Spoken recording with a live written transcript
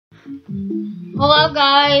Hello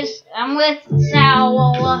guys, I'm with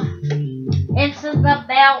Sal. It's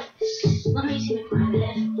about, let me see what time it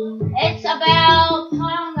is. It's about, hold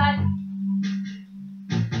on guys.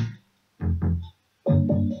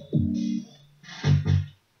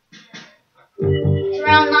 It's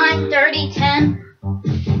around 9:30, 10.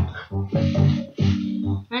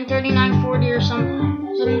 9:30, 9:40 or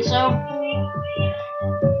something so.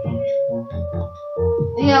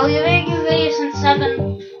 Yeah, we've been making videos since 7.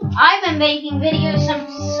 I've been making videos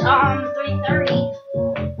since 3:30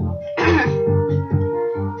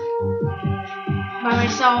 by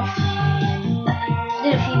myself.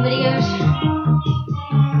 Did a few videos.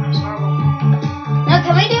 Now,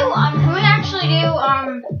 can we actually do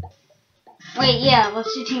wait, yeah,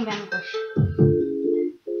 let's do Team Vanquish.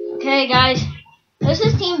 Okay, guys, this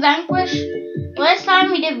is Team Vanquish. Last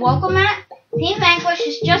time we did Welcome Mat. Team Vanquish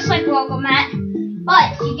is just like Welcome Mat,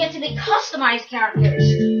 but you get to be customized characters.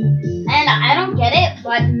 And I don't get it,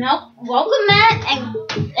 but no, Welcome Mat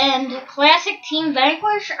and classic Team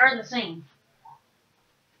Vanquish are the same.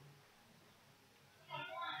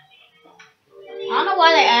 I don't know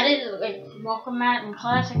why they added like Welcome Mat and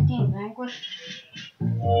classic Team Vanquish.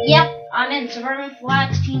 Yep, I'm in Suburban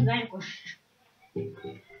Flats Team Vanquish.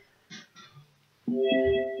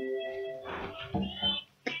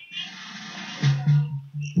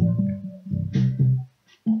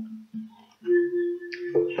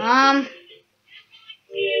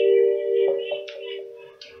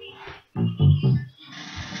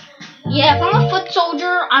 Yeah, if I'm a foot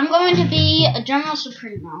soldier, I'm going to be a General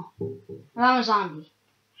Supremo. If I'm a zombie.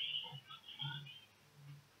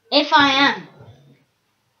 If I am.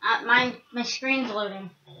 My screen's loading.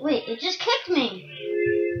 Wait, it just kicked me.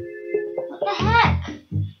 What the heck?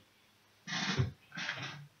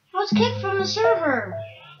 I was kicked from the server.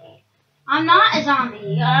 I'm not a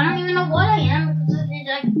zombie. I don't even know what I am because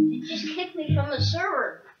it just kicked me from the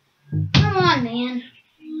server. Come on, man.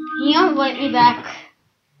 You don't invite me back.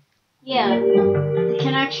 Yeah, the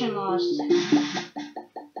connection lost.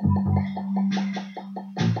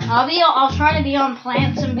 I'll try to be on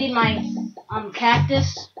plants and be my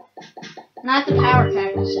cactus. Not the power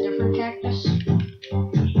cactus, a different cactus.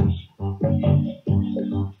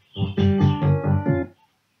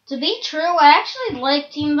 To be true, I actually like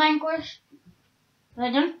Team Vanquish, but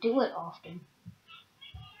I don't do it often.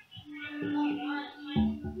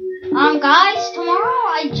 Guys, tomorrow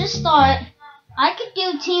I just thought I could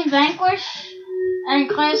do Team Vanquish and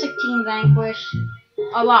Classic Team Vanquish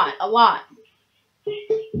a lot.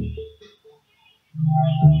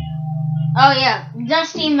 Oh yeah,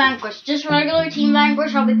 just Team Vanquish. Just regular Team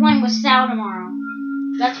Vanquish. I'll be playing with Sal tomorrow.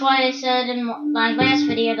 That's why I said in my last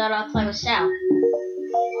video that I'll play with Sal.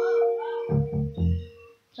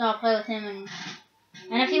 So I'll play with him and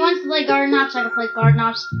if he wants to play Garden Ops, I can play Garden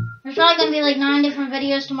Ops. There's probably going to be like 9 different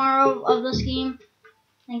videos tomorrow of this game.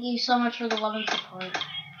 Thank you so much for the love and support.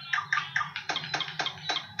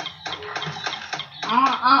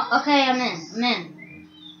 Okay, I'm in.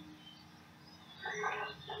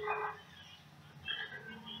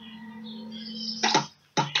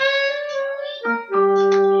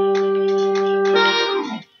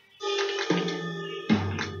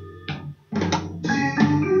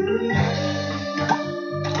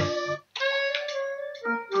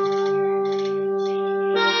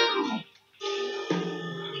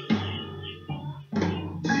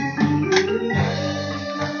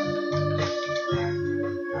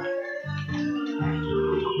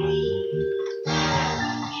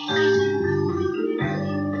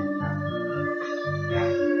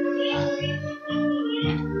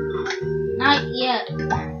 Not yet.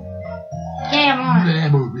 Okay, I'm on.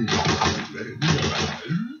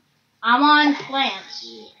 I'm on plants.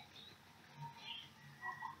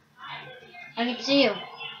 I can see you.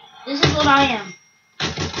 This is what I am.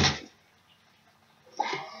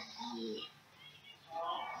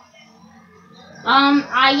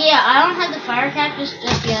 Yeah, I don't have the fire cactus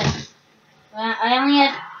just yet. I only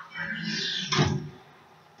had.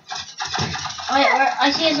 Wait,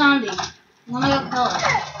 I see a zombie. I'm gonna go kill it.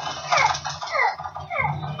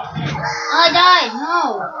 I died. No.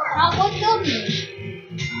 What killed me?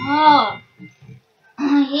 Oh.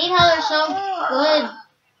 I hate how they're so good.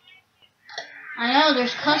 I know,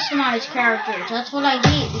 there's customized characters. That's what I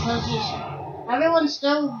hate because everyone's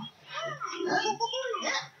so.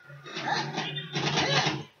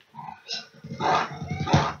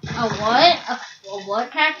 A what? A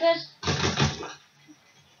what cactus?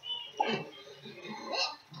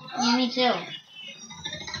 Yeah, me too.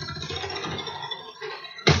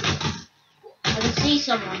 I can see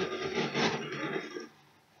someone.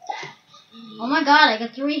 Oh my god, I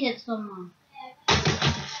got 3 hits someone.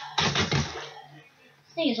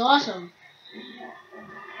 thing is awesome.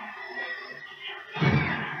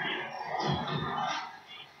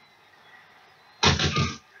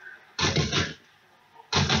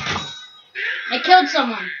 I killed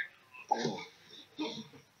someone.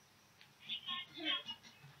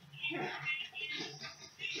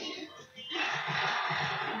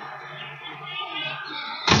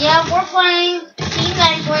 Yeah, we're playing Team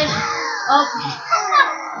Vanquish. Oh,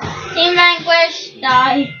 Team Vanquish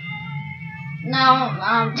die. No,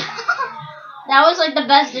 that was like the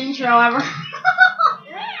best intro ever.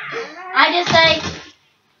 I just say.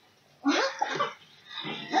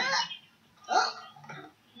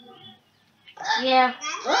 Yeah.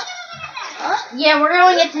 Yeah, we're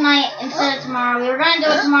doing it tonight instead of tomorrow. We were gonna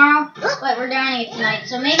do it tomorrow, but we're doing it tonight.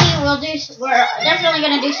 So maybe we're definitely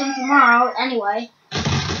gonna do some tomorrow anyway.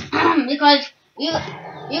 Because you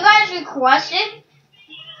guys requested.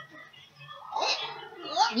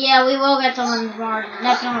 Yeah, we will get someone tomorrow.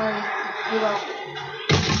 Definitely, we will.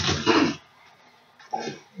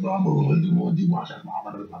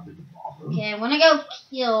 Okay, I wanna go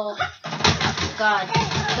kill. God.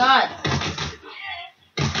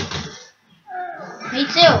 Me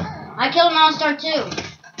too. I killed an all-star too.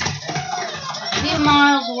 A few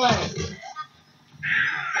miles away.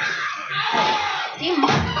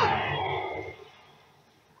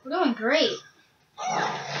 We're doing great.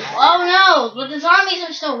 Oh no, but the zombies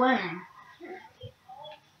are still winning.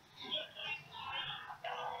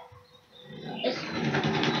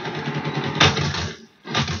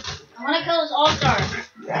 I want to kill this all-star.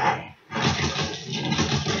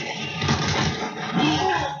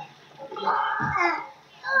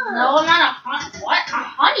 No, I'm not a what? A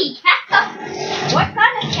honey cactus? What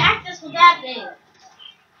kind of cactus would that be?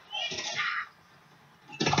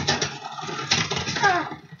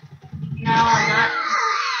 No, I'm not.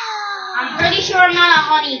 I'm pretty sure I'm not a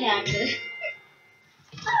honey cactus.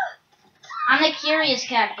 I'm a curious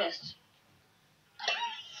cactus.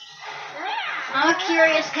 I'm a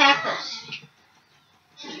curious cactus.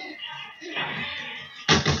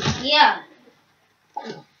 Yeah.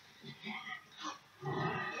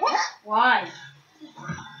 Why?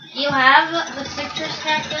 Do you have the citrus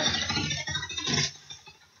cactus?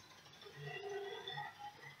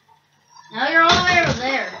 No, you're all the way over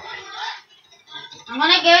there. I'm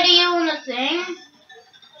gonna go to you in the thing.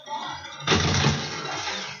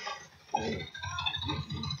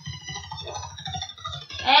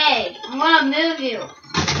 Hey, I'm gonna move you.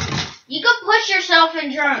 You can push yourself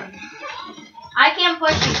in drone. I can't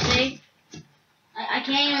push you, see? I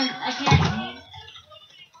can't.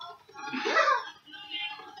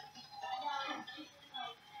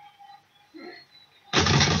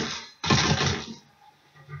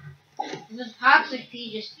 There's a toxic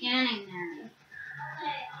pea just scanning there.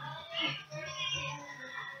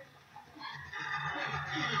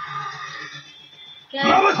 Okay.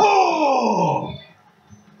 Rabbit hole!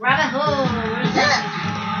 Rabbit hole. What is that?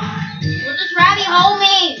 What does rabbit hole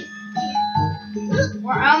mean?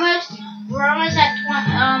 We're almost at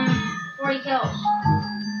 40 kills.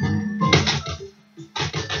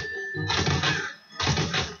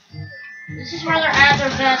 This is where they're at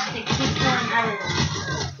their best to keep killing everyone.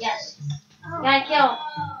 Yes. Gotta kill.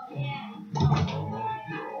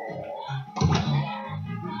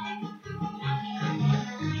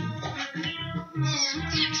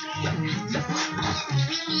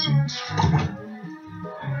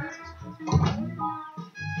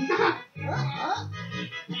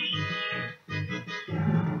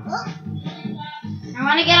 I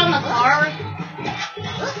want to get on the car.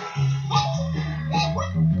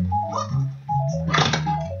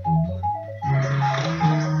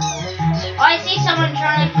 Oh, I see someone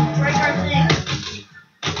trying to break our thing.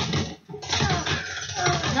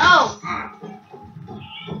 No.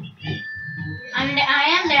 I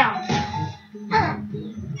am down.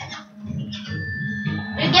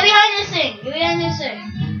 Get behind this thing. Get behind this thing.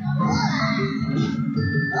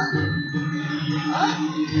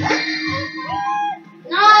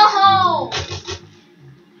 No!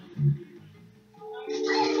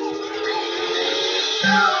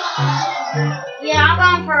 Yeah, I'm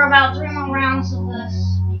going for about 3 more rounds of this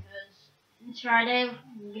because it's Friday.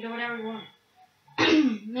 We can do whatever we want.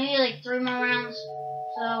 Maybe like 3 more rounds.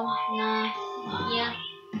 So, yeah.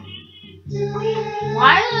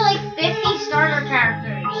 Why are there like 50 starter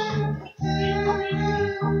characters?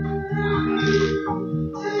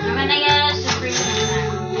 I'm gonna get a supreme attack.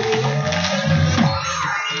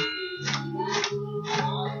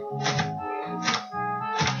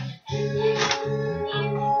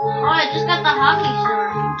 Oh, I just got the hockey star.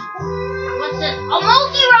 What's it? A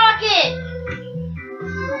multi-rocket!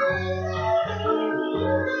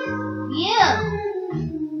 Yeah.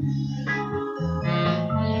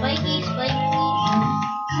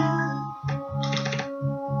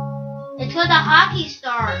 hockey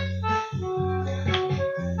star.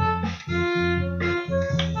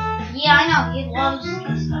 Yeah, I know. He loves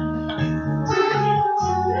this stuff.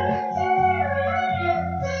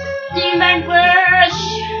 Team Vanquish!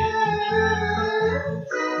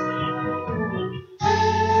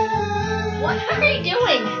 What are you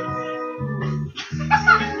doing?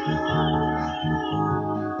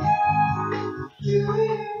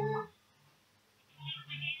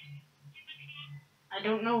 I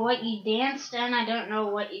don't know what you danced and I don't know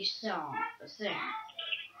what you sang. Okay.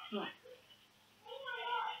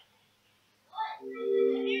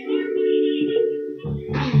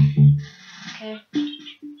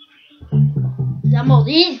 Vamos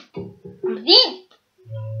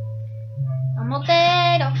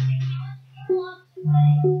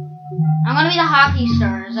I'm gonna be the hockey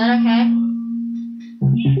star, is that okay?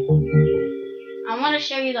 I want to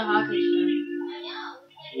show you the hockey star.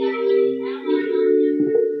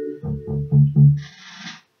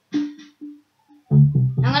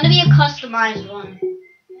 I'm gonna be a customized one.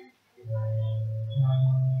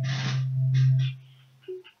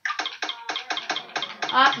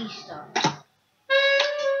 Hockey star.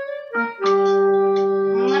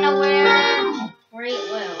 I'm gonna wear Great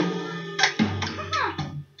Will.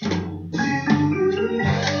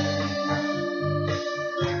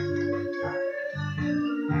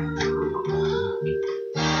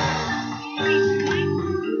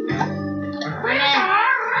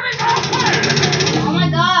 Oh my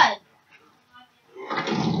god!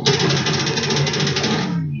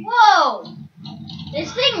 Whoa! This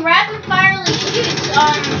thing rapid firely shoots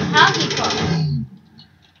hockey pucks.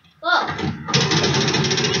 Look.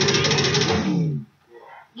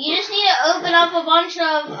 You just need to open up a bunch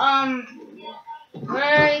of what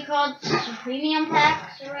are they called? Premium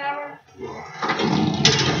packs or whatever.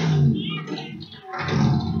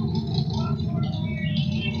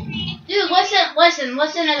 Dude,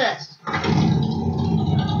 listen to this.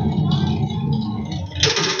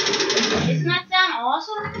 Doesn't that sound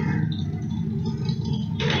awesome?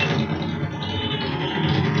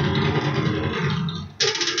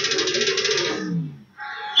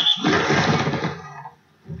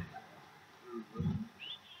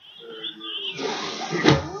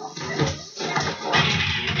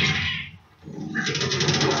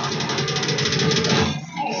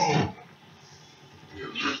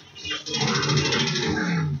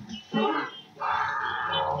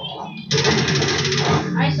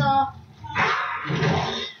 I saw.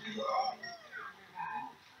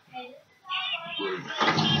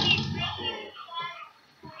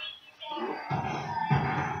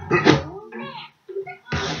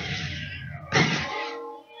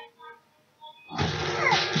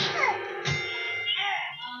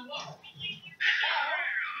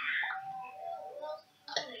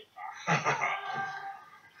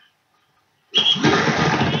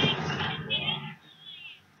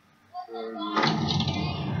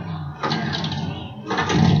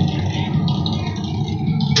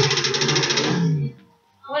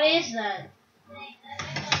 What is that?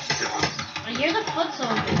 I hear the foot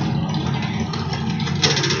soldier.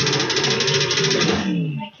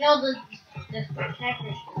 I killed the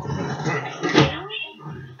protector.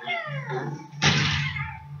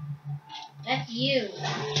 That's you.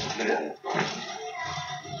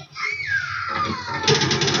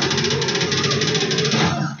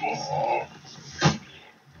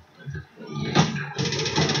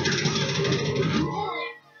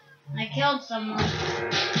 I killed someone.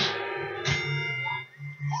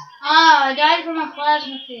 Ah, I died from a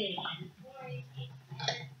plasma feed.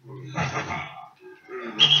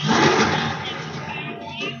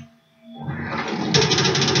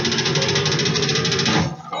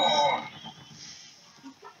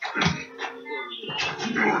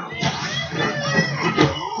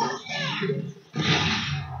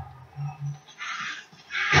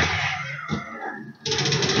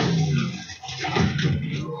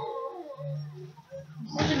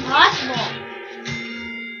 This is impossible.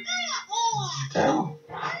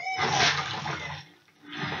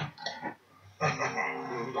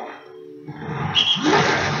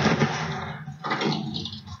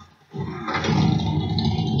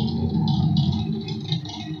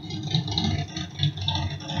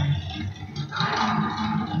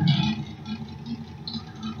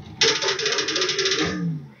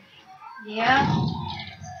 Yeah.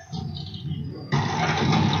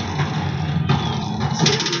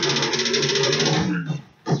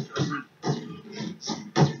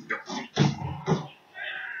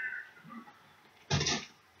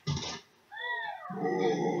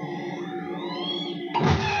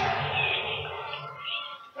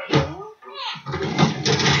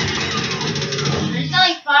 There's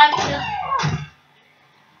only 5 kills.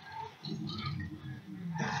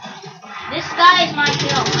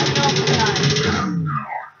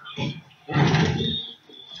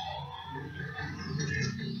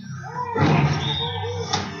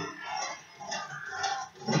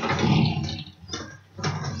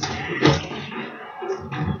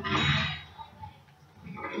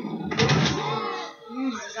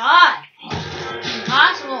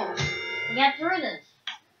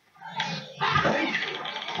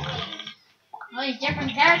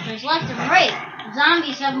 There's left and right.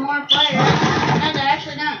 Zombies have more players. No, they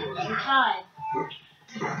actually don't. They're tied.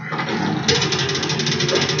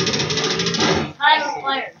 Tied with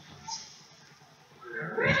players.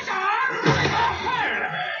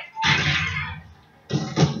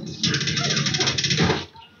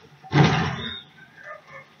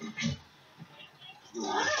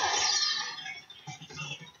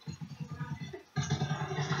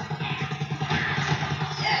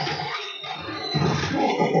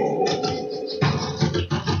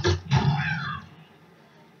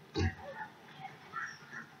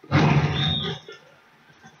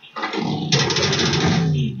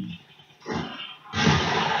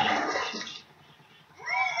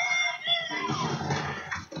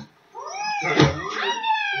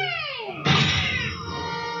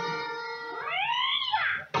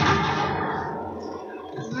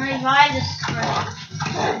 Revive this spread.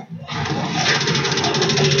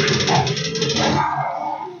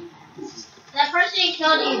 That person who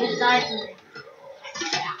killed you just died for me.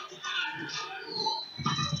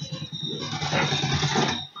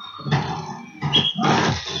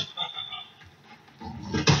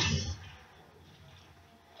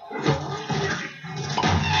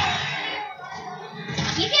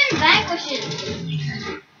 Keep getting vanquishes.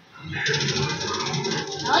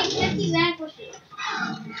 I like 50 vanquishes.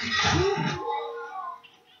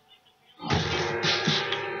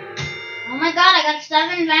 Oh my god, I got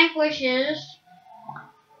 7 vanquishes.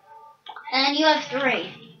 And you have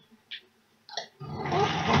 3.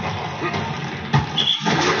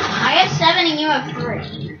 I have 7 and you have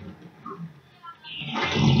 3.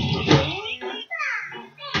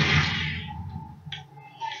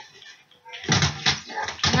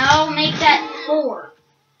 No, make that 4.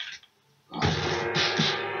 You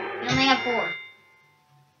only have 4.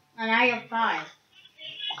 And now you have 5.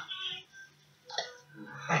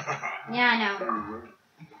 Yeah, I know.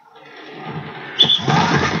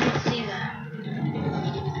 Let's see that.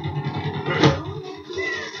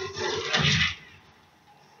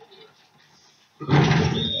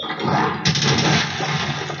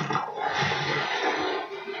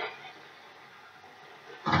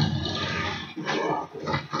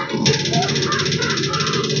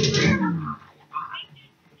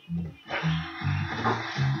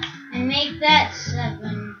 And make that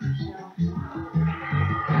 7.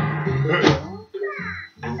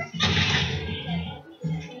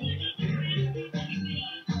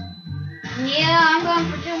 Yeah, I'm going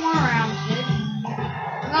for 2 more rounds, dude.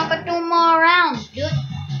 I'm going for 2 more rounds, dude.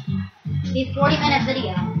 Be a 40-minute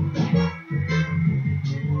video.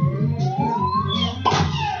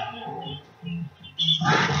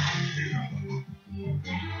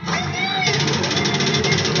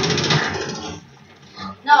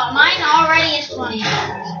 No, mine already is 20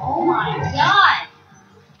 minutes. Oh my god!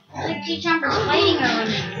 It's like 2 jumpers fighting over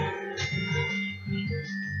me.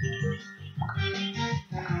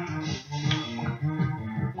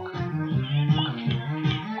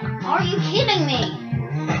 Are you kidding me?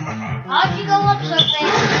 How'd you go up so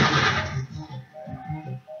fast?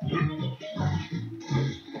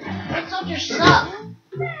 Red soldiers suck.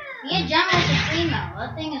 Be a General Supreme though.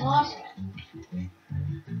 That thing is awesome.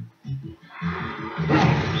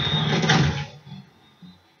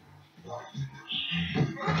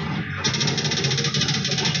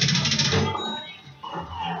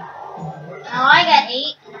 Now I got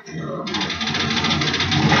 8.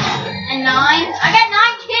 And 9. I got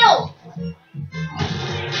 9 kills.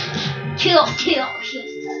 Kill.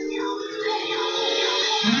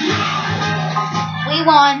 We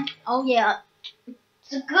won. Oh yeah.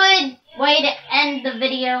 It's a good way to end the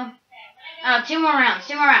video. Oh, 2 more rounds.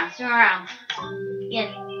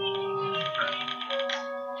 Yeah.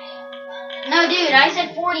 No, dude, I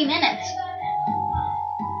said 40 minutes.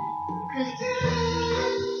 Because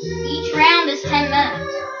each round is 10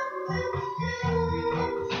 minutes.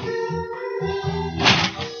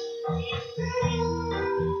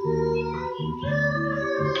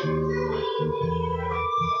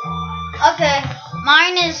 Okay,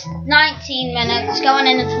 mine is 19 minutes, going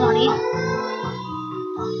into 20.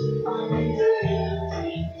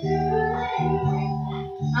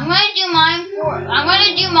 I'm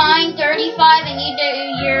gonna do mine 35 and you do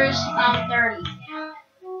yours 30.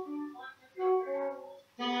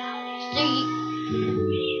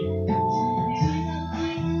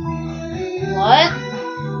 What?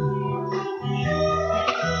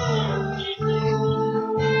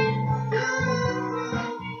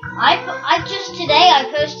 I just today I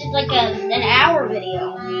posted like an hour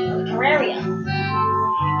video of Terraria.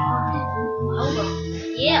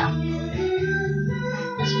 Yeah.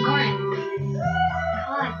 This morning.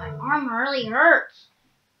 God, my arm really hurts.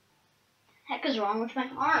 heck is wrong with my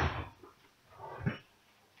arm?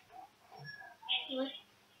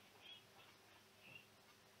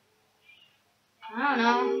 I don't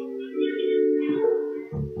know.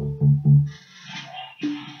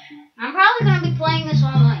 I'm probably gonna be playing this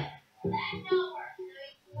all night.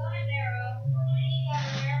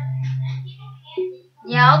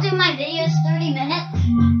 Yeah, I'll do my videos 30 minutes,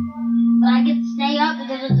 but I can stay up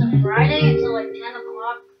because it's a Friday until like 10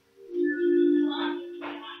 o'clock.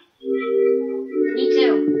 Me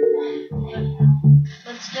too.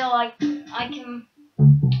 But still, I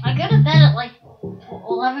go to bed at like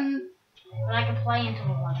 11, but I can play until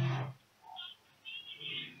 11.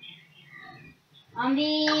 I'm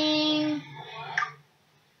being...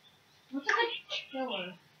 What's a good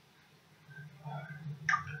killer?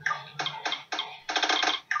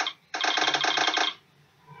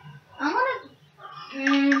 I'm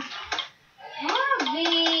gonna be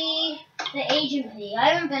the Agent V. I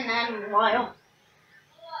haven't been that in a while.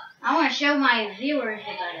 I want to show my viewers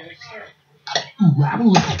what that is.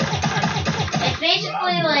 It's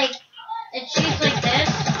basically like, it shoots like this.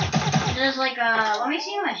 It does like a, let me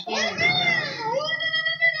see how much damage it does.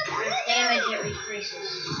 Damage it increases.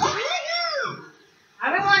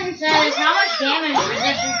 Everyone says, how much damage does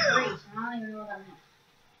this increase? I don't even know what that means.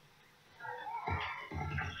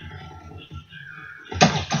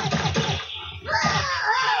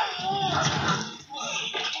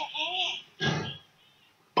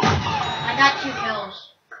 I got 2 kills.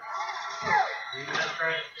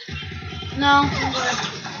 No, I'm good.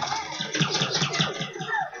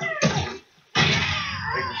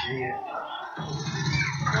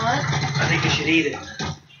 What? I think you should eat it.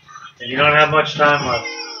 And you don't have much time left.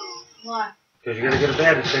 Why? Because you gotta go to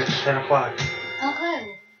bed at 10 o'clock.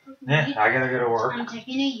 Okay. Yeah, I gotta go to work. I'm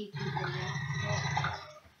taking a YouTube video.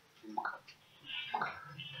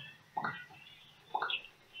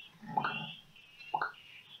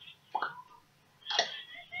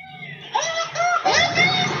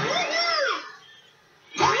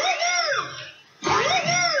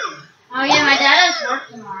 Oh yeah, my dad has work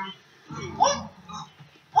tomorrow.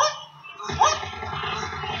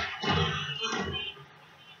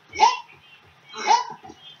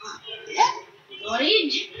 What are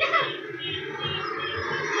you doing?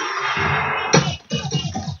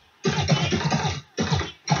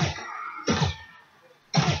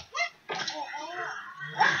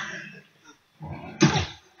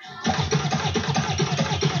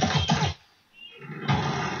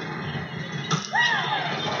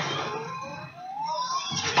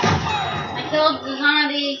 I killed the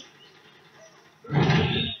zombie.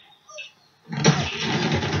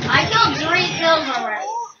 I killed 3 kills already.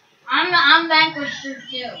 I'm vanquished through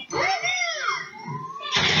 2.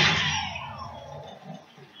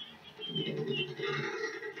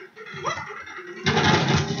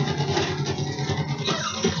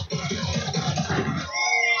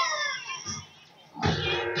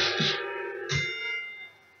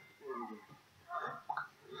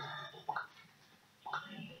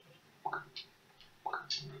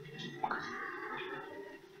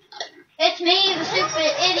 It's me, the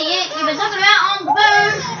stupid idiot you've been talking about on the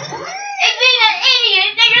phone. It's me, that idiot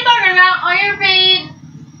that you're talking about on your feed.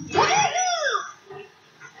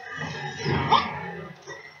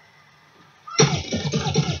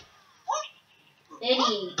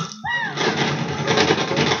 Idiot.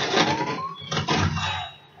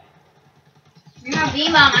 You're not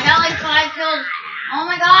B-bomb. I got like 5 kills. Oh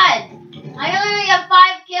my god. I literally have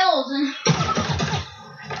 5 kills. And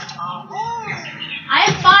I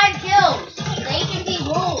have 5 kills. The Agent V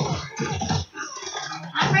rules.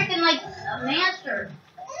 I'm freaking like a master.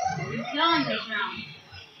 I'm killing this round.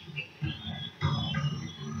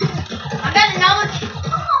 I got another kill.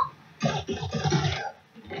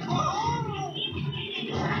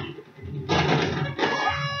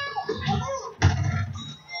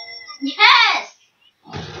 Yes!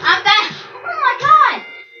 I'm back. Oh my god.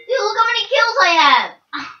 Dude, look how many kills I have.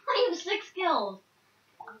 I have 6 kills.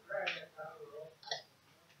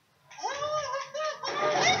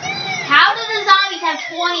 How do the zombies have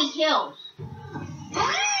 20 kills?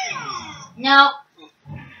 No.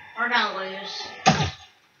 We're gonna lose.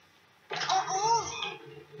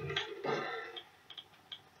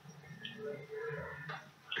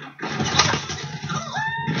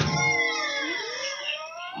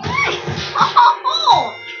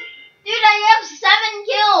 Oh, dude, I have 7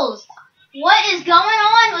 kills. What is going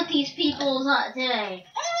on with these people today?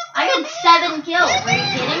 I got 7 kills. Are you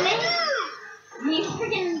kidding me? You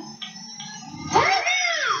freaking...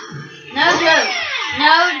 No joke.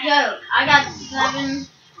 No joke. I got 7.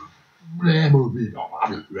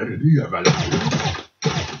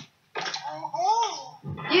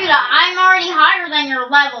 Dude, I'm already higher than your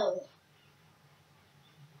level.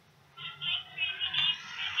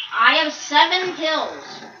 I have 7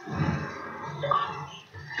 kills.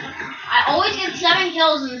 I always get 7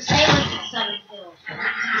 kills and stay with 7 kills.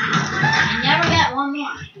 I never get one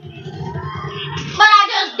more. But I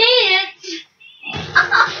just did it!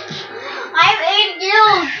 I have 8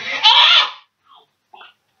 kills!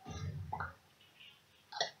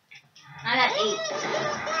 I got 8.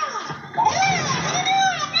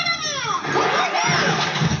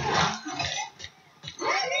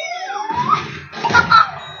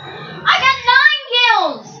 I got 9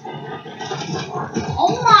 kills!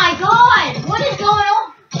 Oh my god! What is going on?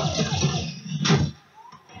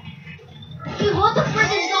 Dude, what the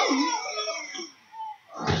frick is going on?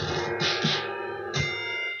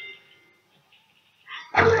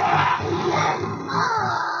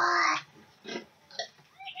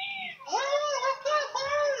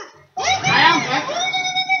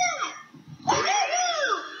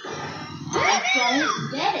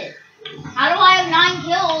 Don't get it. How do I have 9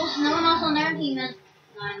 kills? No one else on their team has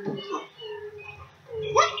 9 kills.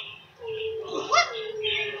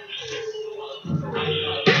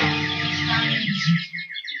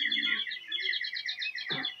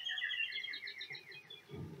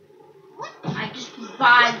 I just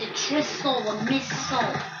revived a Tristle, a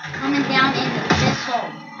missile, coming down in the missile.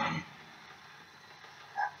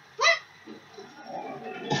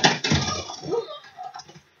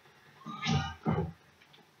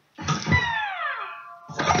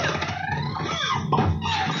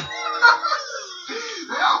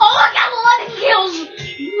 Oh, I got 11 kills!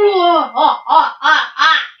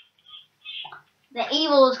 The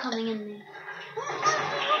evil is coming in me.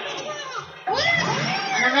 I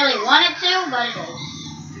don't really want it to, but it is.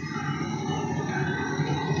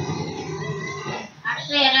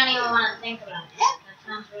 Actually, I don't even want to think about it. That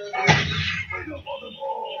sounds really weird.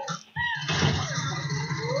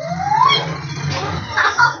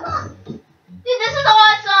 Dude, this is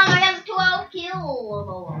awesome! I got 12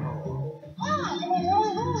 kills!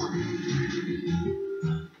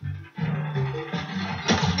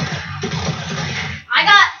 I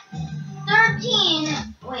got 13.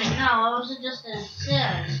 Wait, no, it was just an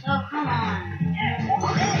assist. Oh, come on. There's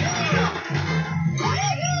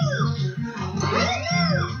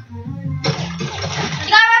a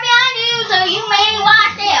guy right behind you, so you may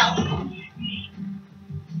watch out.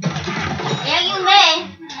 Yeah, you may.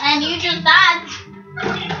 And you just died.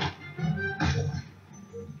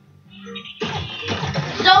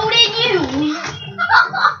 So did you.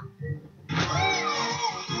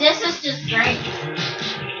 This is just great.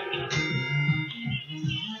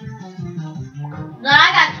 Then I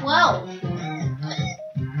got 12.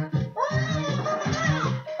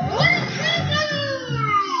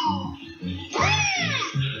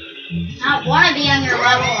 I don't want to be on your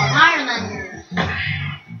level. I'm higher than yours.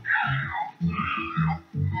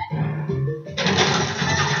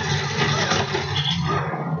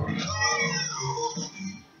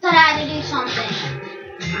 That had to do something.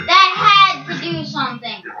 That had to do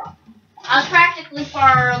something. I was practically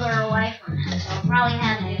farther away from it, so I probably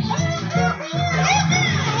had to do something.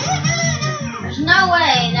 There's no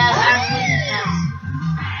way that actually could happen.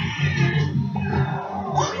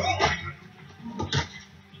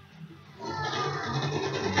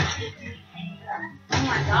 Oh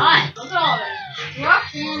my god, look at all this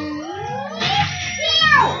destruction.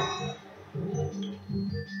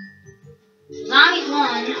 Zombies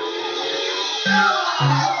won.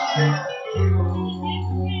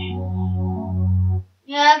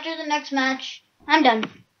 Yeah, after the next match, I'm done.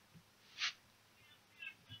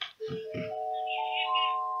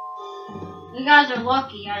 You guys are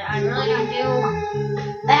lucky. I really don't do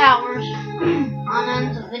the hours on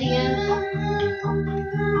ends of videos.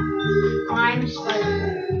 Times, but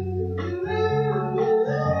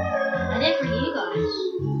I did for you guys.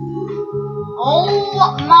 Oh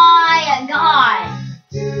my god!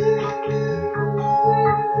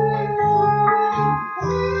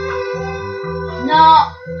 No.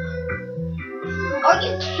 Are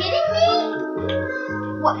you kidding me?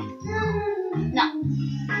 What? No.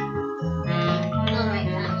 Doesn't make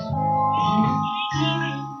sense.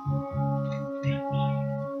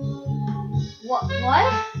 What? What?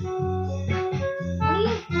 What are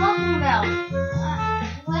you talking about?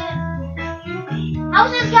 What?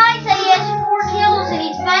 How's this guy say he has 4 kills and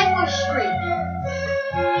he's vanquished streak?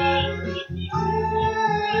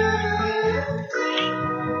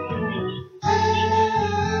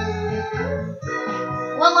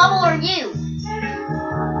 What level are you?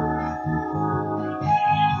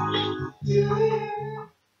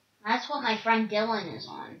 That's what my friend Dylan is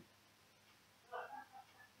on.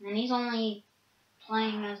 And he's only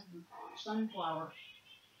playing as Sunflower.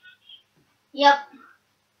 Yep.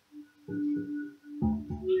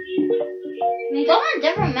 We go on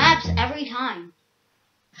different maps every time.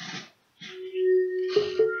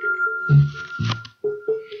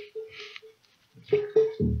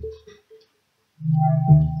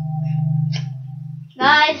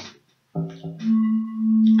 Guys,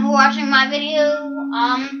 who are watching my video,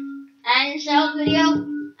 and Sal's video.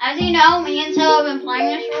 As you know, me and Sal have been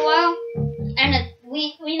playing this for a while, and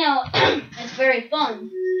we know it's very fun.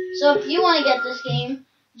 So if you want to get this game,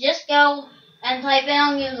 just go and type in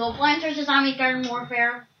on Google Plants vs. Zombies Garden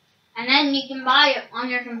Warfare, and then you can buy it on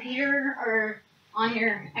your computer or on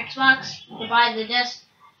your Xbox. You can buy the disc.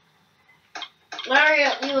 Whatever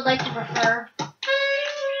you would like to prefer.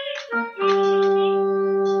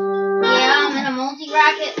 Yeah, I'm in a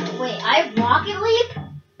multi-rocket. Wait, I have Rocket Leap?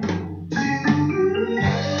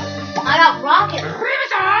 I got Rocket.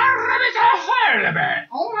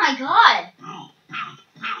 Oh my god.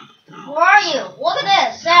 Where are you? Look at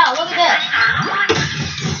this, Sal, look at this.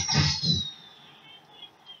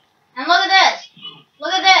 And look at this.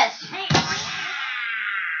 Look at this.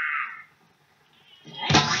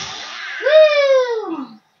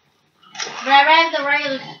 Woo! But I ran the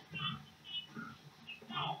regular.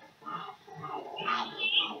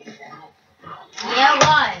 Yeah,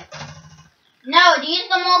 why? No,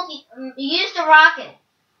 use the rocket.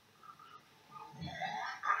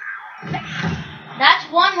 That's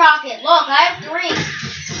one rocket. Look, I have 3.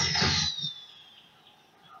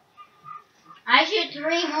 I shoot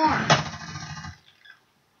 3 more.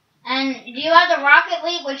 And do you have the rocket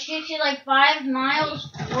leap, which shoots you like 5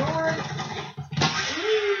 miles forward?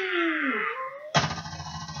 Ooh.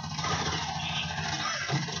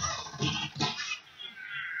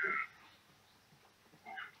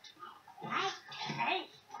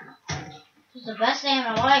 This is the best day of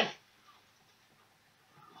my life.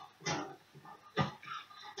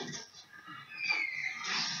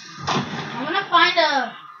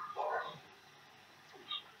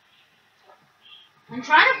 I'm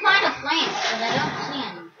trying to find a plant, but I don't see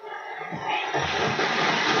any.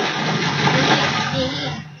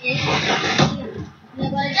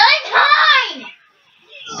 But it's time!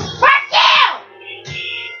 Fuck you!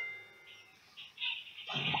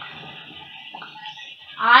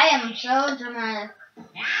 I am so dramatic.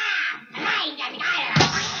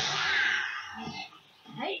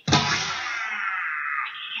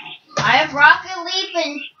 I have Rocket Leap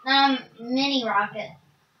and Mini Rocket.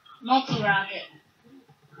 Multi-Rocket.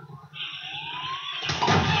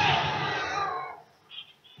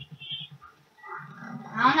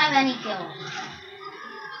 I don't have any kills.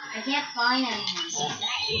 I can't find anyone.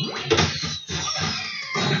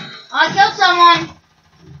 Oh, I killed someone.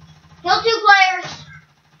 Killed 2 players.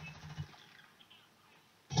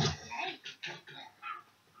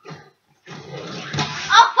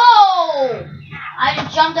 Oh! I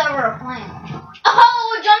just jumped over a plant.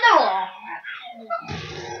 Oh, I jumped over.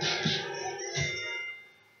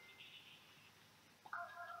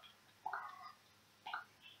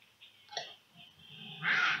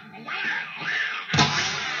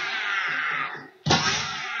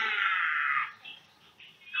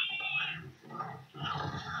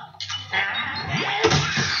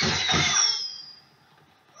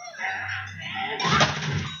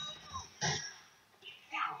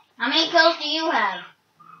 How many kills do you have?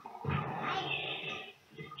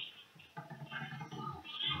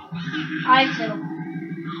 I have 2.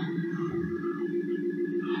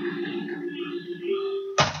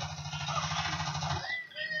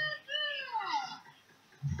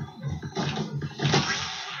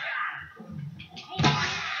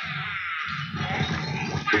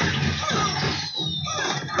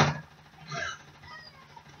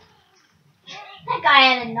 That guy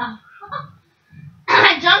had enough.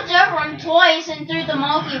 I jumped over him twice and threw the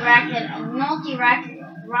multi-rocket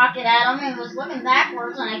at him and was looking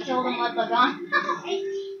backwards and I killed him with the gun.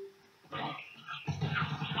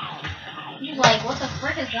 He's like, what the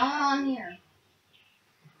frick is going on here?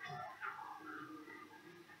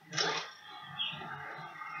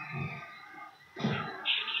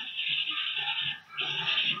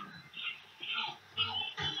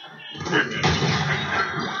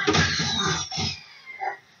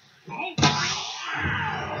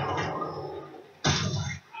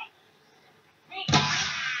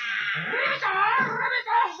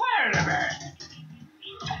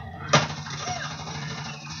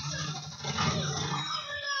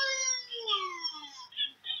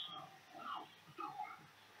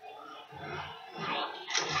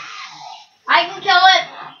 I can kill it.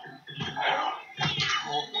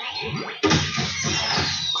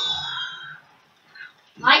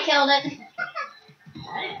 I killed it.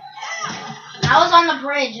 I was on the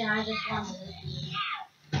bridge and I just wanted it.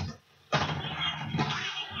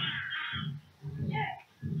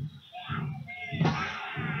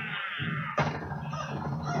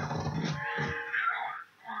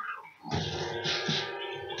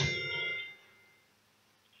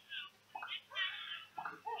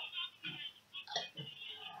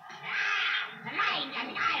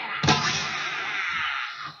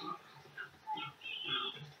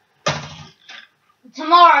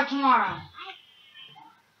 Tomorrow.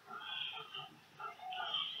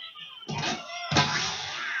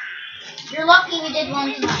 You're lucky we did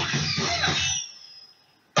one tonight.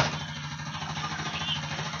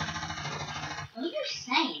 What are you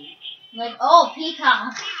saying? Like, oh,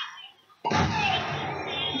 peacock. What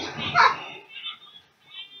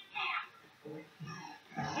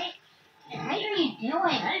are you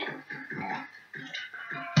doing?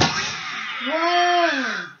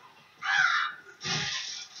 Whoa.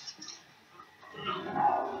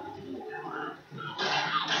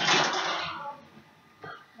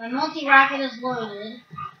 My multi-rocket is loaded.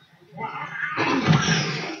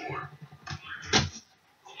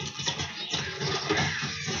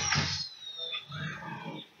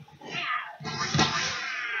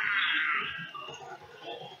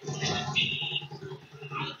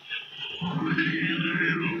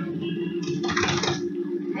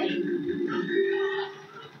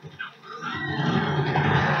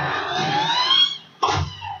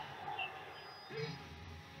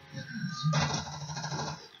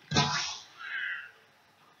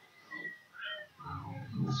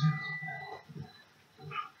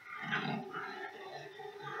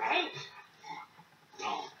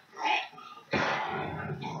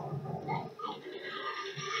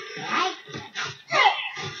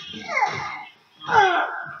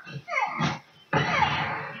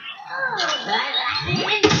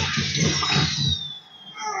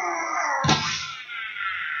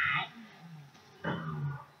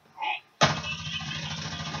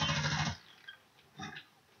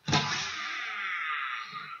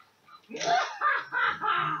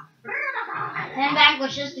 Ten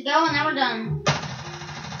vanquishes to go and then we're done.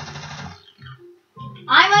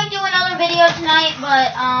 I might do another video tonight,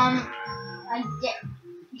 but I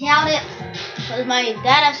doubt it because my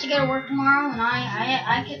dad has to go to work tomorrow, and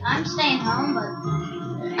I'm staying home, but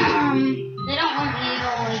they don't want me to go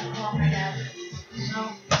away from my dad. So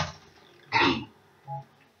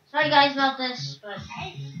sorry guys about this, but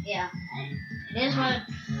yeah, it is what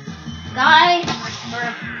guy or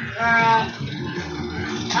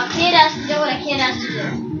a kid has to do what a kid has to do.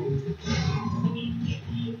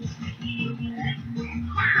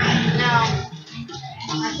 No,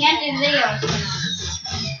 I can't do videos tonight.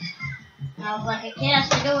 No, like a kid has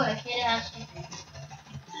to do what a kid has to do.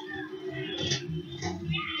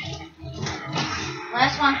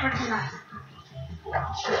 Last one for tonight.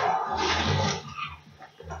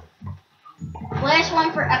 Last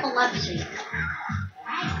one for epilepsy.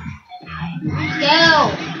 Let's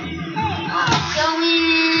go. Go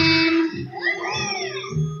in.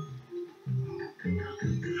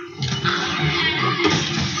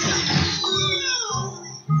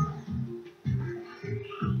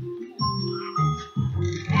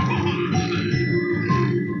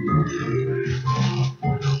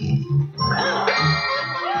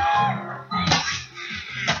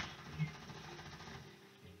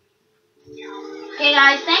 Okay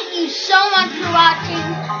guys, thank you so much for watching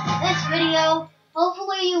this video.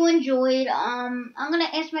 Hopefully you enjoyed. I'm gonna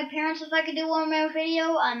ask my parents if I could do one more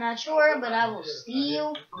video. I'm not sure, but I will see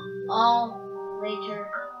you all later.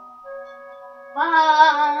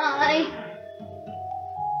 Bye.